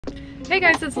Hey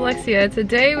guys, it's Alexia.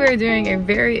 Today we're doing a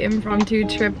very impromptu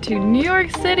trip to New York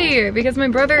City because my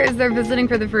brother is there visiting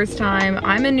for the first time.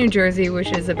 I'm in New Jersey, which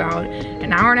is about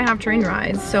an hour-and-a-half train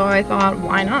ride, so I thought,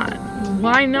 why not?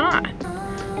 Why not?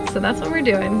 So that's what we're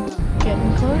doing.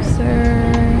 Getting closer.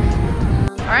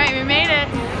 Alright, we made it.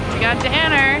 We got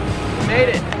Danner. We made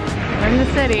it. We're in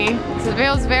the city. So it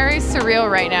feels very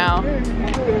surreal right now.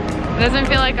 It doesn't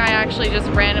feel like I actually just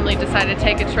randomly decided to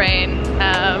take a train.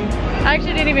 I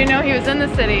actually didn't even know he was in the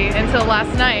city until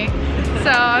last night. So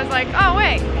I was like, oh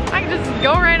wait, I can just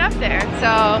go right up there.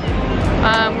 So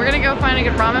we're gonna go find a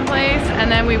good ramen place,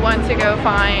 and then we want to go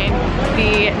find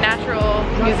the Natural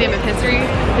Museum of History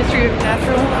of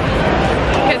Natural,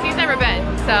 because he's never been,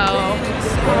 so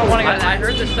I want to go to that. I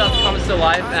heard this stuff comes to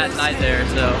life at night there,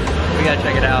 so we gotta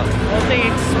check it out. We'll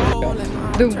see.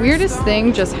 The weirdest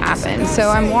thing just happened. So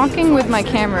I'm walking with my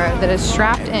camera that is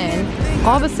strapped in.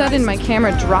 All of a sudden my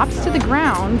camera drops to the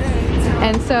ground,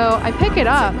 and so I pick it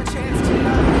up,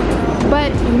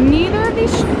 but neither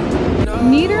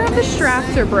of the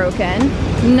straps are broken,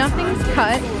 nothing's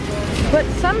cut, but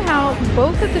somehow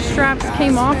both of the straps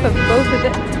came off of both of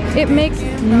the, it makes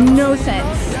no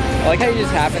sense. I like how you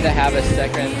just happen to have a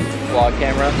second vlog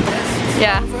camera.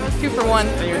 Yeah, 2 for 1.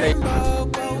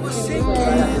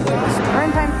 We're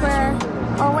in Times Square.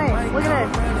 Oh wait, look at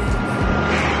this.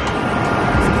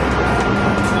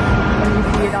 When you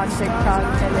see it on TikTok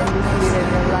and then you see it in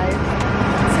real life.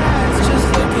 Just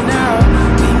looking out,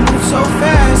 we move so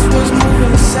fast, was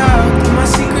moving south. My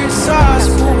secret sauce,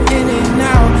 move in and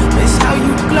out. Miss how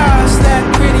you gloss that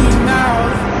pretty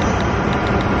mouth.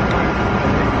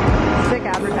 Sick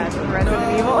advertisement for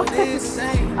Resident Evil.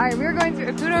 Alright, we were going to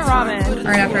Ippudo Ramen.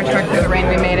 Right after a trek through the rain,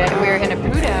 we made it. We were in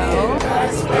Ippudo.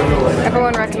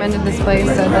 Everyone recommended this place,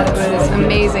 said that it was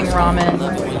amazing ramen.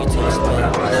 Just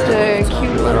a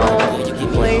cute little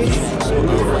place.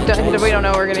 We don't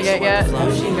know what we're gonna get yet.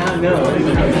 Let's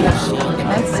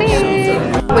see.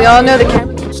 We all know the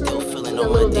camera. The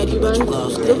little veggie buns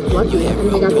look lucky, and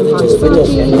they got some hot sauce.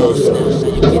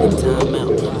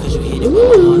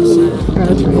 Ooh. Alright,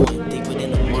 let's try it.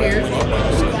 Cheers.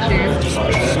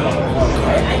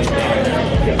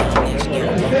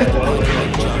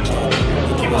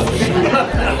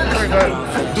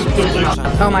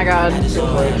 Oh my god,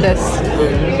 this,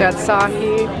 we got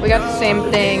sake, we got the same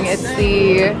thing, it's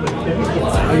the,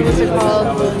 what's it called?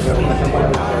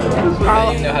 I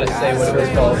didn't know how to say what it was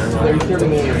called.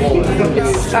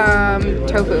 It's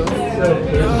tofu,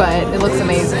 but it looks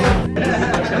amazing.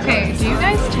 Okay, do you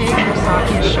guys take your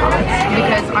sake shots?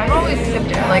 Because I've always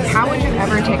sipped it. Like, how would you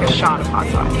ever take a shot of hot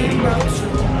sake?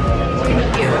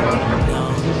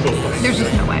 There's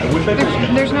just no way.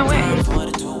 There's no way.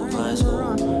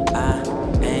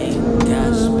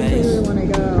 Where do we want to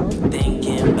go?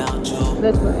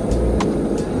 This way.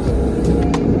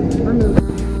 We're moving.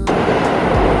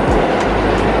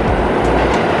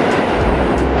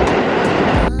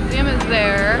 The museum is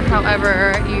there, however,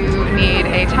 you need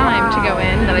a time to go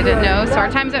in that I didn't know. So our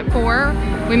time's at 4.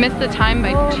 We missed the time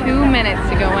by 2 minutes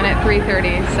to go in at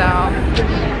 3:30. So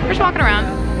we're just walking around.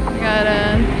 We got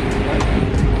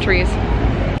trees.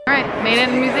 Alright, made it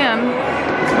in the museum.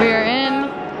 We are in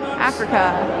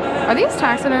Africa. Are these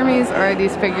taxidermies or are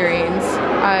these figurines?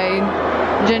 I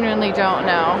genuinely don't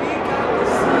know.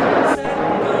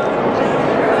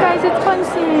 Guys, it's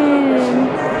Bunsen!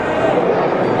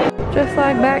 Just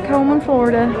like back home in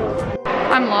Florida.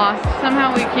 I'm lost.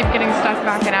 Somehow we keep getting stuck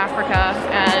back in Africa,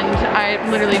 and I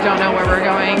literally don't know where we're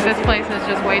going. This place is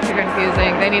just way too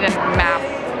confusing. They need a map.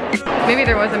 Maybe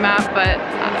there was a map, but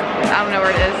I don't know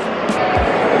where it is.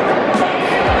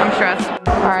 I'm stressed.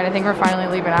 Alright, I think we're finally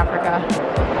leaving Africa.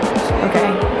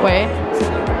 Okay, wait.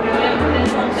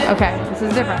 Okay, this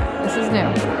is different. This is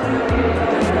new.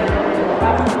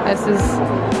 This is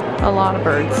a lot of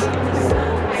birds.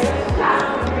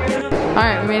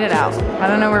 Alright, we made it out. I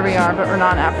don't know where we are, but we're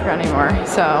not in Africa anymore,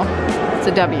 so it's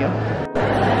a W.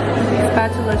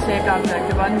 Spatula-shaped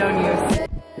object of unknown use.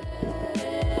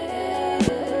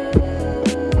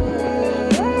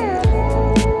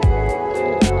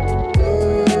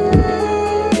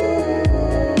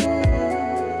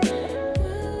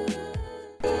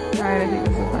 Alright, I think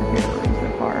this is my favorite thing so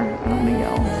far. I don't want to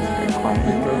yell. This is very quiet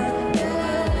in here.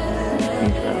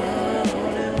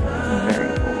 Very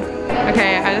cool.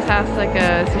 Okay, I just asked like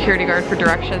a security guard for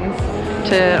directions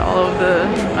to all of the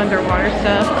underwater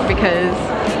stuff because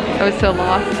I was so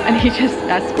lost, and he just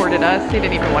escorted us. He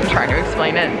didn't even want to try to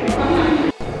explain it.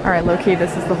 Alright, low-key,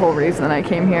 this is the whole reason I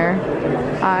came here.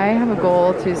 I have a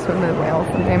goal to swim with whales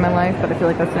someday in my life, but I feel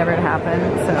like that's never gonna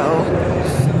happen, so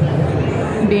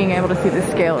being able to see the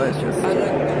scale is just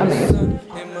amazing.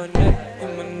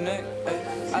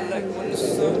 Alright,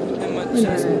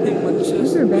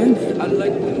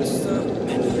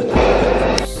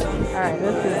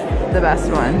 this is the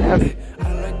best one. Okay.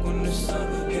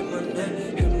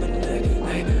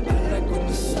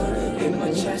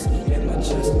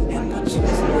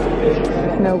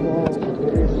 No wall.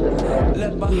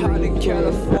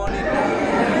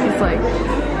 It's like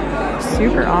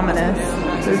super ominous.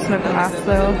 There's no glass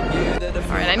though.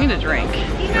 Alright, I need a drink.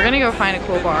 We're gonna go find a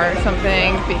cool bar or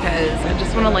something because I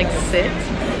just wanna like sit,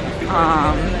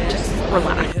 just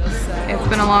relax. It's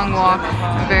been a long walk.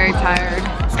 I'm very tired.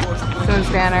 So is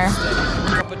Banner.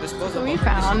 So we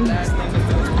found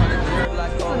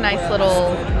a nice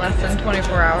little less than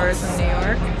 24 hours in New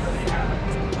York.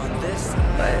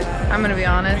 But I'm gonna be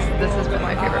honest, this has been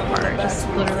my favorite part. Just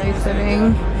literally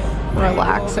sitting,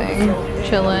 relaxing,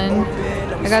 chilling.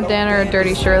 I got Danner a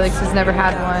dirty Shirley because he's never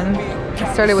had one.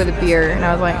 I started with a beer and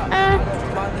I was like,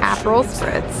 Aperol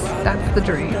Spritz, that's the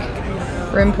drink.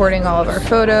 We're importing all of our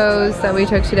photos that we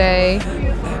took today.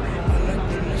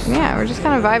 Yeah, we're just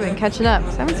kind of vibing, catching up.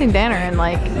 I haven't seen Danner in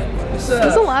like, this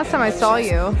was the last time I saw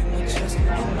you.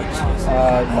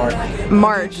 March.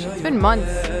 March, it's been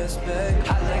months.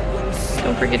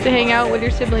 Don't forget to hang out with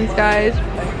your siblings, guys.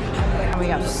 And we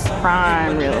got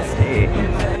prime real estate.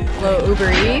 Hello,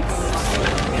 Uber Eats.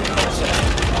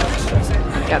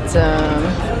 Got some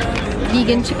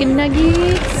vegan chicken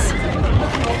nuggets.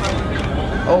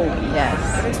 Oh, yes.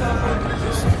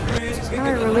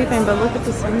 Alright, we're leaving, but look at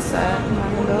the sunset and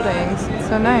the buildings. It's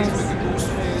so nice.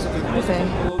 Amazing.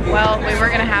 Well, we were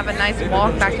gonna have a nice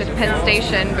walk back to Penn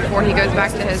Station before he goes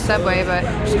back to his subway, but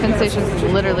Penn Station's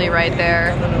literally right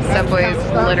there. Subway's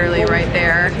literally right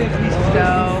there.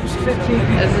 So,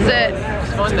 this is it.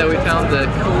 It's fun though, we found the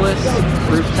coolest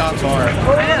rooftop bar.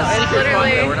 I know, it's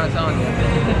literally, we're not telling you.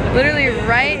 Literally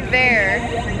right there.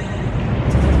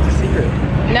 Secret.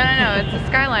 No, it's a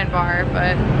Skyline bar,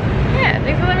 but yeah,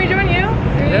 thanks for letting me join you.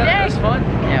 Yeah, it was fun.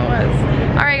 Yeah, it was.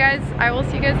 Alright guys, I will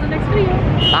see you guys in the next video.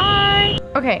 Bye!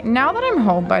 Okay, now that I'm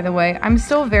home, by the way, I'm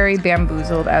still very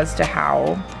bamboozled as to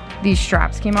how these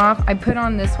straps came off. I put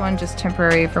on this one just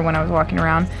temporary for when I was walking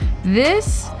around.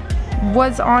 This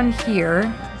was on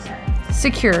here,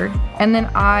 secure, and then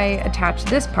I attached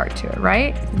this part to it,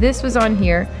 right? This was on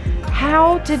here.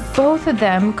 How did both of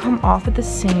them come off at the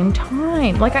same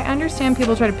time? Like, I understand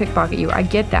people try to pickpocket you, I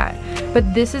get that.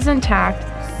 But this is intact,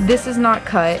 this is not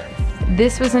cut,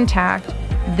 this was intact,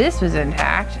 this was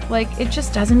intact. Like, it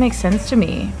just doesn't make sense to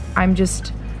me. I'm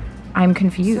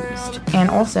confused. And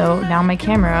also, now my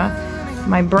camera,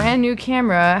 my brand new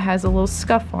camera has a little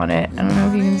scuff on it. I don't know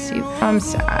if you can see, I'm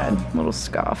sad, little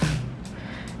scuff.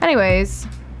 Anyways.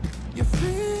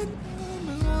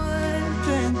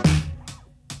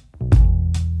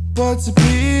 But to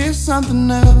be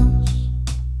something else,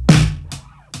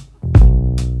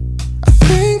 I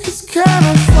think it's kind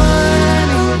of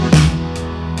funny.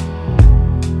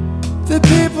 The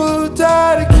people who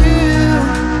died